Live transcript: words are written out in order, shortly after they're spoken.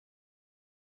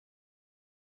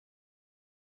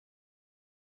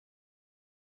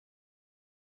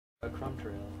A crumb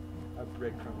trail. A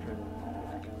breadcrumb trail.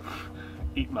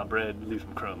 Eat my bread, leave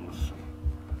some crumbs.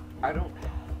 I don't...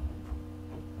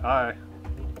 Hi. I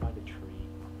need to find a tree.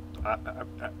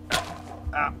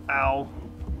 Ow.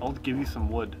 I'll give you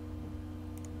some wood.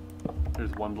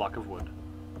 There's 1 block of wood.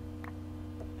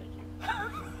 Thank you.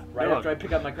 Right after I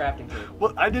pick up my crafting table.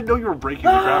 Well, I didn't know you were breaking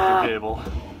the crafting table.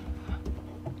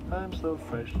 I'm so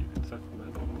fresh, you can suck my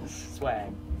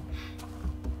Swag.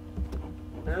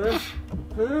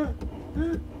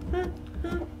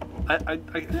 I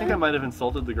think I might have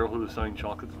insulted the girl who was selling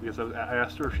chocolates because I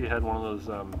asked her if she had one of those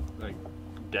like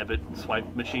debit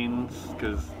swipe machines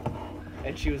because.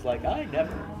 And she was like, I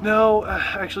never. No,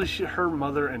 actually, her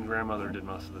mother and grandmother did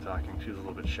most of the talking. She was a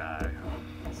little bit shy.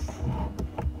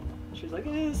 She was like,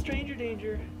 stranger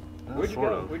danger. Where'd you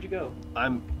sort go? of. Where'd you go?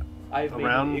 I've made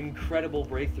an incredible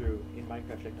breakthrough in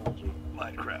Minecraft technology.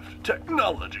 Minecraft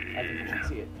technology. I think you can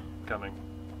see it. Coming.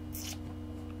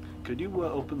 Could you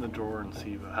open the drawer and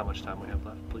see how much time we have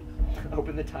left, please?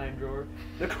 Open the time drawer.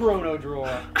 The chrono drawer.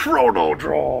 Chrono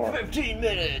drawer! 15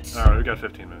 minutes! Alright, we got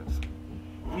 15 minutes.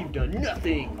 We've done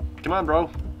nothing! Come on, bro.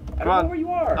 I don't know where you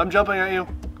are. I'm jumping at you.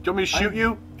 Do you want me to shoot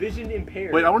you? Vision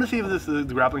impaired. Wait, I want to see if the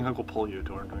grappling hook will pull you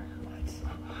toward me.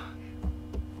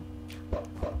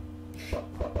 No.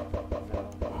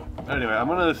 Anyway, I'm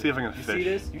going to see if I can fish. You see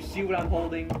this? You see what I'm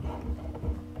holding?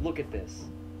 Look at this.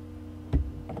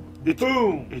 It's,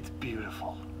 boom! It's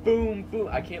beautiful. Boom, boom.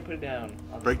 I can't put it down.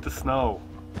 Break the snow.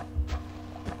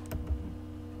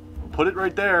 Put it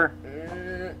right there.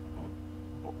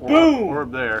 Boom! Or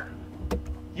up there.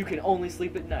 You can only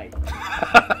sleep at night.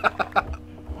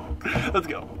 Let's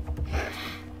go.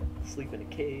 Sleep in a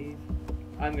cave.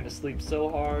 I'm gonna sleep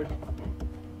so hard.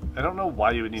 I don't know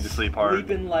why you would need to sleep hard.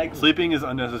 Sleeping is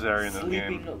unnecessary in this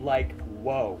game. Sleeping like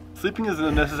whoa. Sleeping is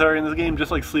unnecessary in this game,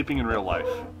 just like sleeping in real life.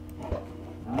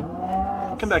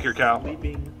 Come back here, cow.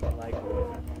 Sleeping like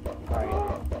whoa.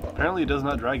 Alright. Apparently it does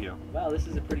not drag you. Wow, this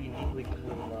is a pretty neatly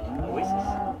little oasis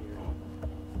here.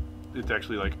 It's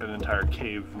actually like an entire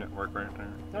cave network right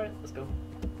there. Alright, let's go.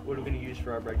 What are we going to use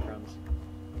for our breadcrumbs?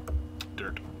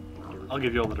 Dirt. I'll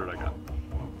give you all the dirt I got.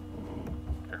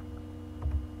 Here.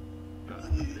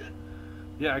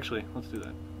 Yeah, actually, let's do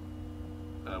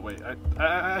that. Wait,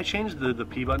 I changed the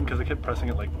P button because I kept pressing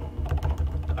it like...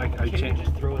 Can you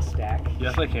just throw a stack?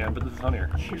 Yes, I can, but this is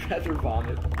funnier. You'd rather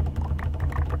vomit.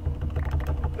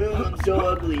 I'm so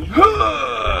ugly.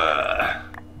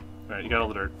 Alright, you got all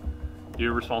the dirt.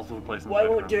 You're responsible for placing the Why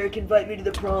won't Derek invite me to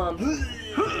the prom?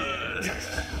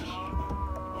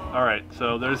 Alright,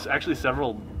 so there's actually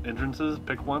several entrances.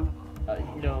 Pick one.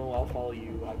 No, I'll follow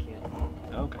you. I can't.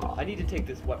 Okay. I need to take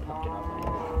this wet pumpkin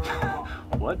off.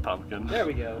 What pumpkin? There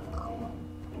we go.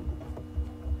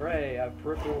 Hooray, I have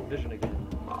peripheral vision again.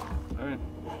 Alright.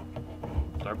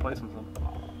 Start placing some.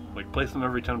 Like, place them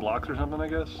every 10 blocks or something, I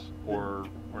guess? Or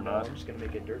not? I'm just gonna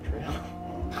make a dirt trail.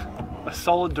 A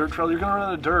solid dirt trail? You're gonna run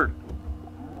out of dirt.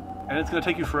 And it's gonna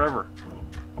take you forever.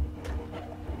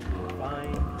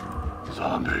 Fine.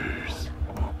 Zombies.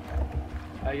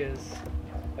 I guess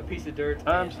a piece of dirt.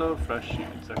 I'm so fresh, you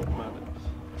can suck my nuts.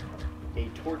 A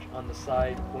torch on the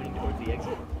side pointing towards the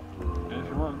exit. If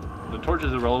you want. The torch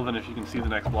is irrelevant if you can see the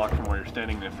next block from where you're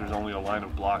standing. If there's only a line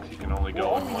of blocks, you can only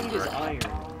go in one direction. All we need is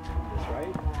iron in this,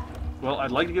 right? Well, I'd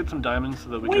like to get some diamonds so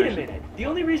that we can... Wait a minute. The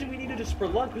only reason we needed a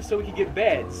spelunk was so we could get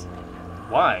beds.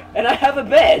 Why? And I have a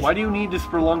bed! Why do you need to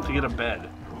spelunk to get a bed?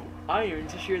 Iron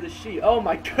to shear the sheep. Oh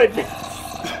my goodness!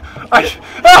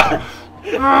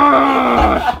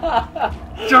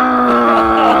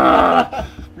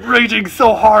 Raging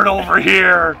so hard over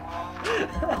here!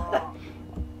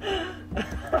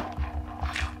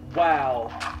 Wow.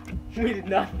 We did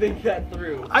not think that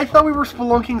through. I thought we were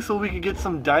spelunking so we could get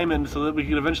some diamonds so that we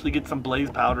could eventually get some blaze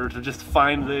powder to just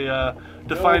find the,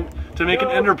 to make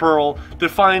an ender pearl to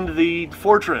find the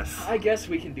fortress. I guess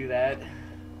we can do that.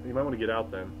 You might want to get out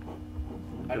then.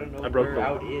 I don't know where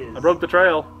out is. I broke the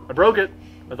trail. I broke it.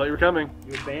 I thought you were coming.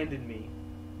 You abandoned me.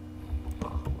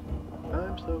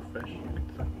 I'm so fresh. You can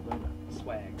suck my nuts.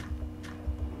 Swag.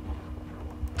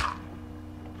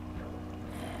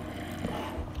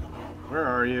 Where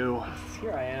are you?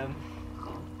 Here I am.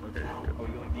 Okay, good. Are we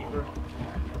going deeper?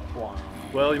 Wow.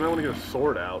 Well, you might want to get a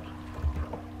sword out.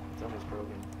 It's almost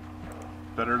broken.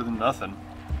 Better than nothing.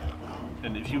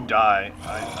 And if you die,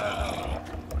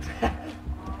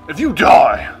 if you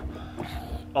die!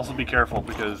 Also be careful,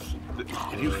 because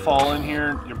if you fall in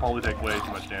here, you'll probably take way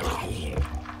too much damage.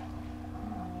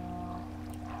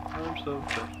 I'm so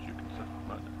fresh, you can suck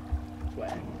my nuts.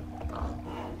 Swag.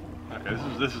 Okay,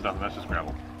 this is nothing, that's just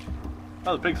gravel.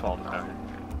 Oh, the pig's falling down here.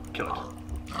 Kill it.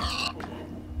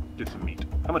 get some meat.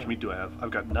 How much meat do I have?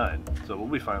 I've got 9, so we'll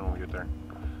be fine when we get there.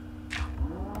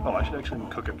 Oh, I should actually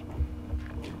cook it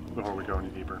before we go any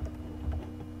deeper.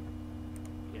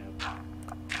 Yeah.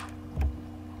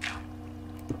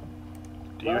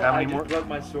 Do you have any more? Broke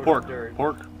my sword Pork, in dirt.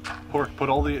 pork. Put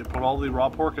all the raw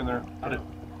pork in there. Put it.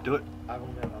 Do it. I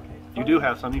will never. Okay. You do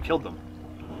have some. You killed them.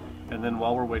 And then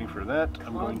while we're waiting for that,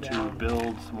 I'm going to down.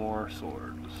 build some more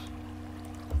swords.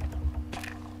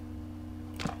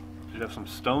 Should have some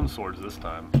stone swords this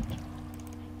time.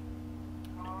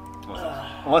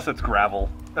 Unless it's gravel.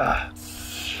 Dirt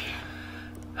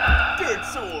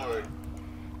sword.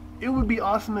 It would be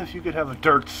awesome if you could have a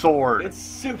dirt sword. It's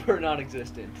super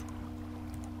non-existent.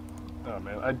 Oh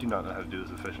man, I do not know how to do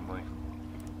this efficiently.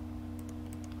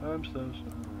 I'm so sorry.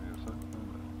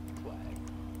 Swag.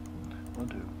 1,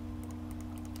 2.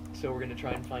 So we're gonna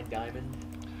try and find diamond.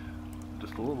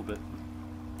 Just a little bit.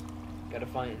 Gotta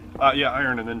find. Yeah,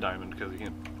 iron and then diamond because you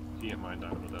can't mine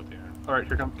diamond without the iron. All right,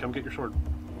 here, come get your sword.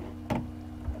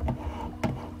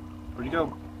 Where'd you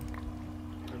go?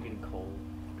 I'm getting coal.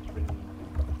 Just bringing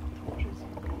torches.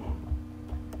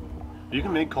 You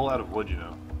can make coal out of wood, you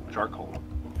know, charcoal.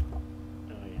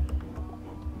 Oh yeah.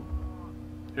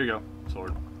 Here you go,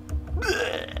 sword.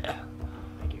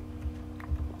 Thank you.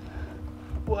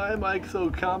 Why am I so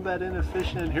combat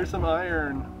inefficient? Here's some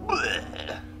iron.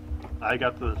 I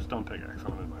got the stone pickaxe.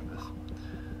 I'm gonna mine this.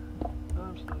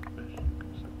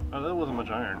 Oh, that wasn't much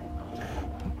iron.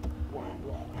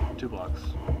 2 blocks.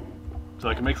 So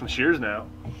I can make some shears now.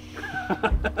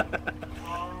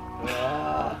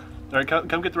 Alright,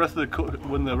 come get the rest of the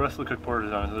when the rest of the cooked pork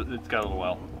is done. It's got a little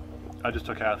while. I just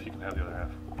took half. You can have the other half.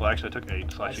 Well, actually, I took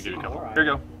 8, so I should give you a couple. Here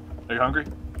you go. Are you hungry?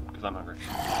 Because I'm hungry.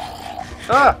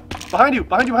 Ah! Behind you!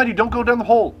 Behind you! Behind you! Don't go down the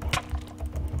hole!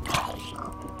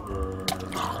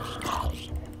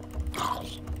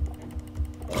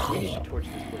 We need to torch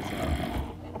this place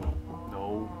out.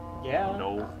 No. Yeah.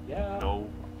 No. Yeah. No.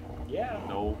 Yeah.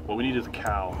 No. What we need is a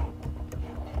cow.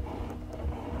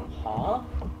 Huh?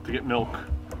 To get milk.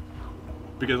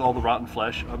 Because all the rotten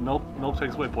flesh, milk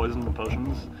takes away poisons and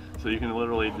potions, so you can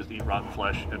literally just eat rotten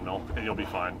flesh and milk, and you'll be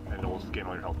fine, and you'll just gain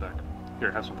all your health back.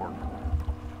 Here, have some pork.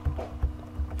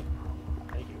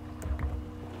 Thank you.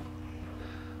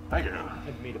 Thank you. Have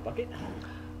you made a bucket?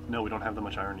 No, we don't have that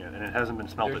much iron yet, and it hasn't been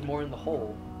smelted. There's more in the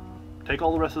hole. Take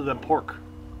all the rest of that pork.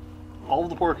 All of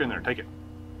the pork in there, take it.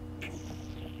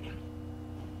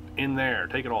 In there,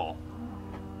 take it all.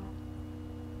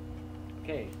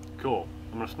 Okay. Cool.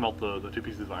 I'm gonna smelt the 2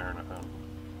 pieces of iron I found.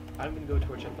 I'm gonna go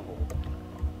torch up the hole.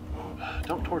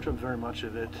 Don't torch up very much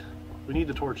of it. We need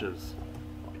the torches.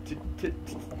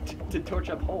 To torch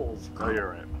up holes. Oh,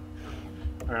 you're right.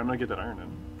 Alright, I'm gonna get that iron in.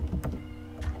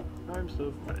 I'm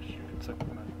so fresh. You can suck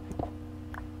my knife.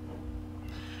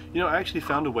 You know, I actually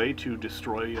found a way to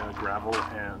destroy gravel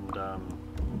and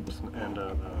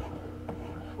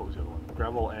what was the other one?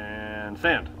 Gravel and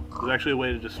sand. There's actually a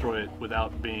way to destroy it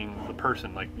without being the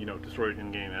person, like, you know, destroy it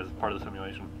in game as part of the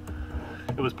simulation.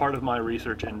 It was part of my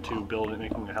research into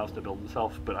making a house to build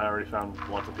itself, but I already found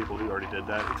lots of people who already did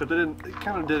that. Except they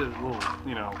kind of did it a little,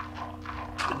 you know.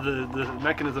 The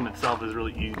mechanism itself is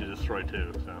really easy to destroy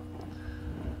too. So.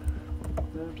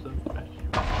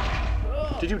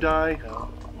 Did you die? No.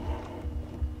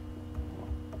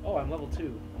 Oh, I'm level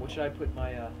 2. What should I put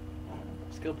my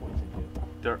skill points into?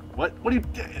 There. What? What are you?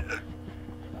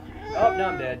 Oh, now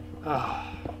I'm dead.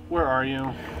 Where are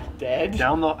you? Dead?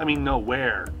 Down the. I mean, no.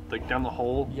 Where? Like down the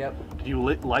hole? Yep. Did you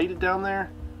light it down there?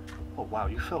 Oh wow,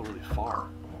 you fell really far.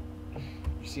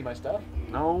 You see my stuff?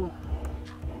 No.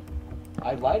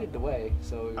 I lighted the way,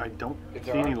 so I don't if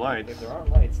see there any aren't- lights. If there aren't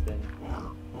lights, then.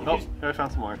 Oh, here I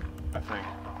found some light. I think.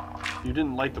 You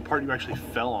didn't light the part you actually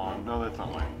fell on. No, that's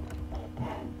not light.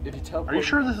 If you teleport. Are you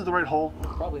sure this is the right hole?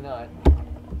 Probably not.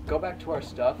 Go back to our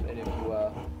stuff, and if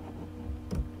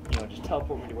you just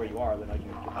teleport me to where you are, then I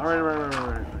can. All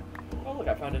right. Oh look,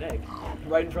 I found an egg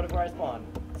right in front of where I spawned.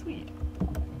 Sweet.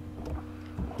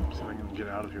 See if I can get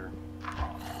out of here.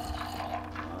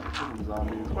 Freaking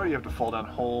zombies. Why do you have to fall down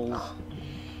holes?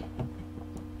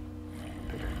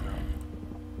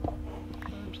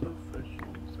 I'm so fresh.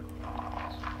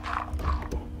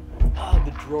 Ah,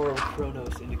 the drawer of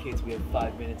Chronos indicates we have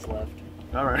 5 minutes left.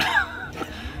 All right.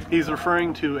 He's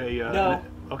referring to a. No.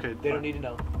 Okay. They don't need to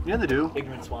know. Yeah, they do.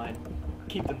 Ignorant swine.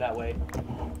 Keep them that way.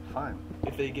 Fine.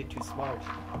 If they get too smart,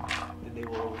 then they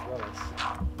will overthrow us.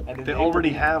 And then They already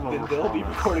have Then they'll be overthrown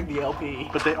us. recording the LP.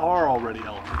 But they are already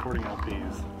recording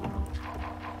LPs.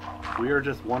 We are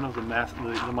just one of the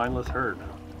the mindless herd.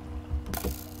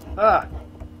 Ah!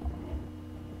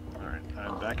 Alright,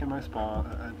 I'm back in my spawn,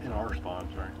 in our spawn,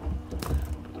 sorry.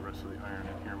 Put the rest of the iron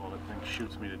in here while that thing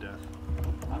shoots me to death.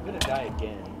 I'm gonna die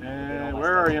again. And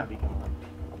where are you?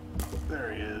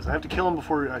 There he is. I have to kill him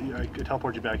before I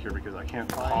teleport you back here because I can't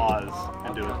pause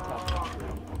and do it.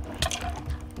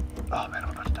 Oh man, I'm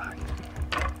about to die.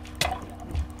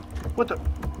 What the?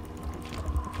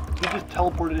 He just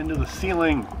teleported into the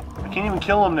ceiling. I can't even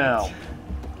kill him now.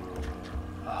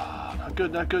 Oh, not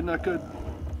good, not good, not good.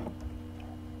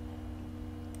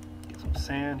 Get some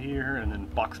sand here and then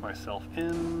box myself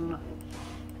in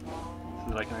so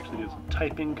that I can actually do some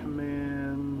typing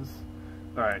commands.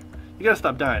 Alright, you gotta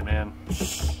stop dying, man.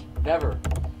 Never.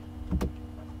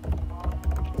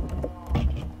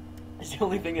 It's the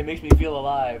only thing that makes me feel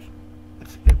alive.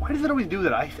 Why does it always do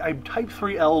that? I type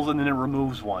 3 L's and then it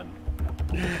removes one.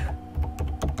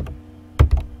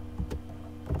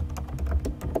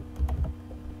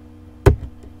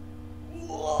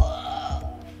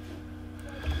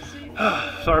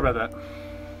 Sorry about that.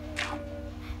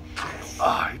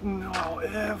 I know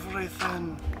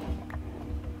everything.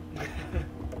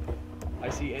 I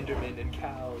see Endermen and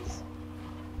cows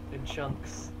and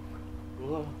chunks.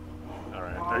 Whoa.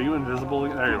 Alright, are you invisible?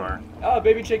 There you are. Oh,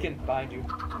 baby chicken behind you.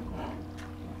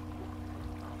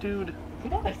 Dude,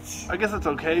 What? I guess it's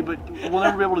okay, but we'll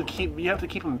never be able to keep. You have to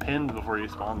keep them pinned before you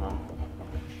spawn them.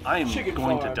 I am Chicken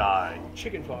going farm. to die.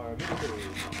 Chicken farm.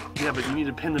 Yeah, but you need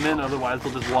to pin them in, otherwise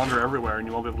they'll just wander everywhere and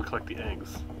you won't be able to collect the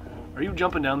eggs. Are you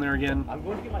jumping down there again? I'm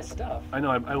going to get my stuff. I know,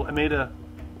 I made a...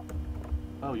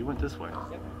 Oh, you went this way.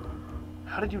 Yep.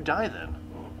 How did you die then?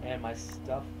 And my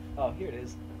stuff. Oh, here it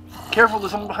is. Careful,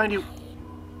 there's someone behind you.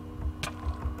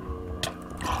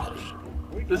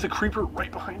 There's a creeper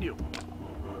right behind you.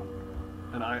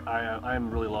 And I am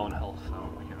really low in health, so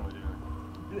I can't really do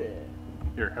anything.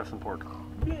 Bleh. Here, have some pork.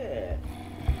 Bleh.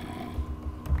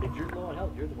 If you're low on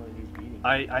health, you're the one who needs eating.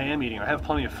 I am eating. I have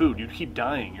plenty of food. You keep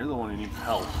dying. You're the one who needs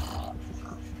help.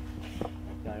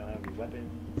 No, I don't have any weapons.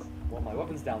 Well, my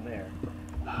weapon's down there.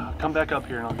 Come back up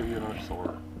here and I'll give you another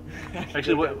sword.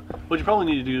 Actually, what you probably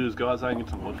need to do is go outside and get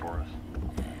some wood for us.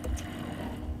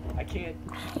 I can't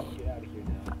get out of here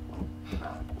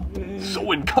now.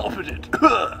 So incompetent.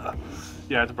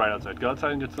 Yeah, it's bright outside. Go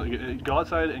outside and get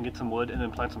some wood, and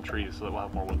then plant some trees so that we'll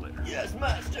have more wood later. Yes,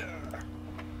 master.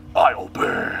 I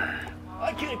obey.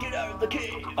 I can't get out of the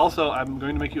cave. Also, I'm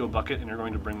going to make you a bucket, and you're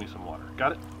going to bring me some water.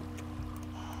 Got it?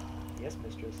 Yes,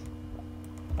 mistress.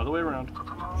 Other way around.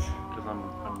 Because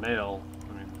I'm male.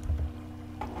 I mean,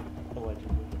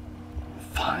 Allegedly.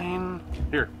 fine.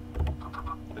 Here.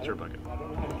 That's your bucket. I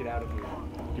don't know how to get out of here.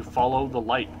 You follow the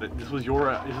light. This was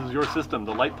your system.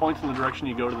 The light points in the direction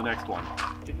you go to the next one.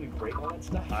 Didn't we break all that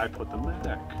stuff? I put them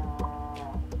back.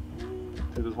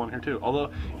 See, there's one here too. Although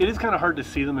it is kind of hard to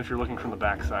see them if you're looking from the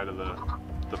back side of the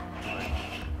thing.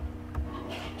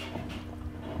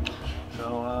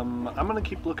 So I'm gonna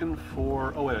keep looking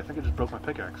for. Oh wait, I think I just broke my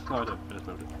pickaxe. No, I didn't. I just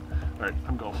moved it. All right,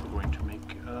 I'm also going to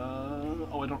make. Oh,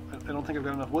 I don't think I've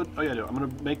got enough wood. Oh yeah, I do. I'm gonna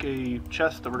make a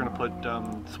chest that we're gonna put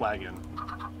swag in.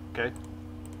 Okay.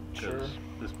 Sure.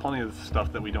 There's plenty of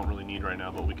stuff that we don't really need right now,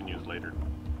 but we can use later.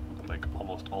 Like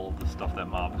almost all of the stuff that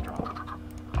mobs drop.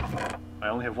 I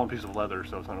only have one piece of leather,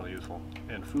 so it's not really useful.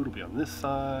 And food will be on this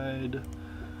side.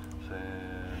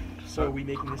 And So are we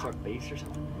making this our base or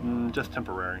something? just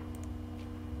temporary.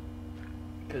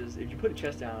 Because if you put a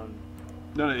chest down,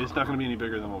 No, it's not going to be any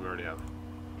bigger than what we already have.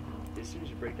 as soon as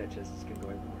you break that chest, it's going to go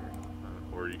everywhere.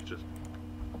 Or you could just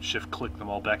shift-click them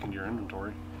all back into your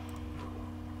inventory.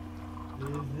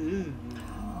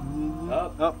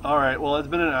 Oh, all right. Well, it's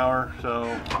been an hour, so.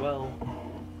 Well,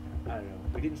 I don't know.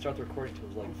 We didn't start the recording until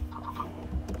it was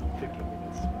like 15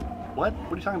 minutes. What?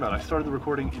 What are you talking about? I started the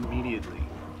recording immediately,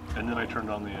 and then I turned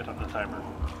on the timer.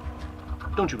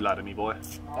 Don't you lie to me, boy.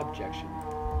 Objection.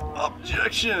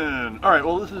 Objection! All right.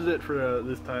 Well, this is it for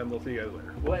this time. We'll see you guys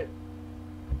later. What?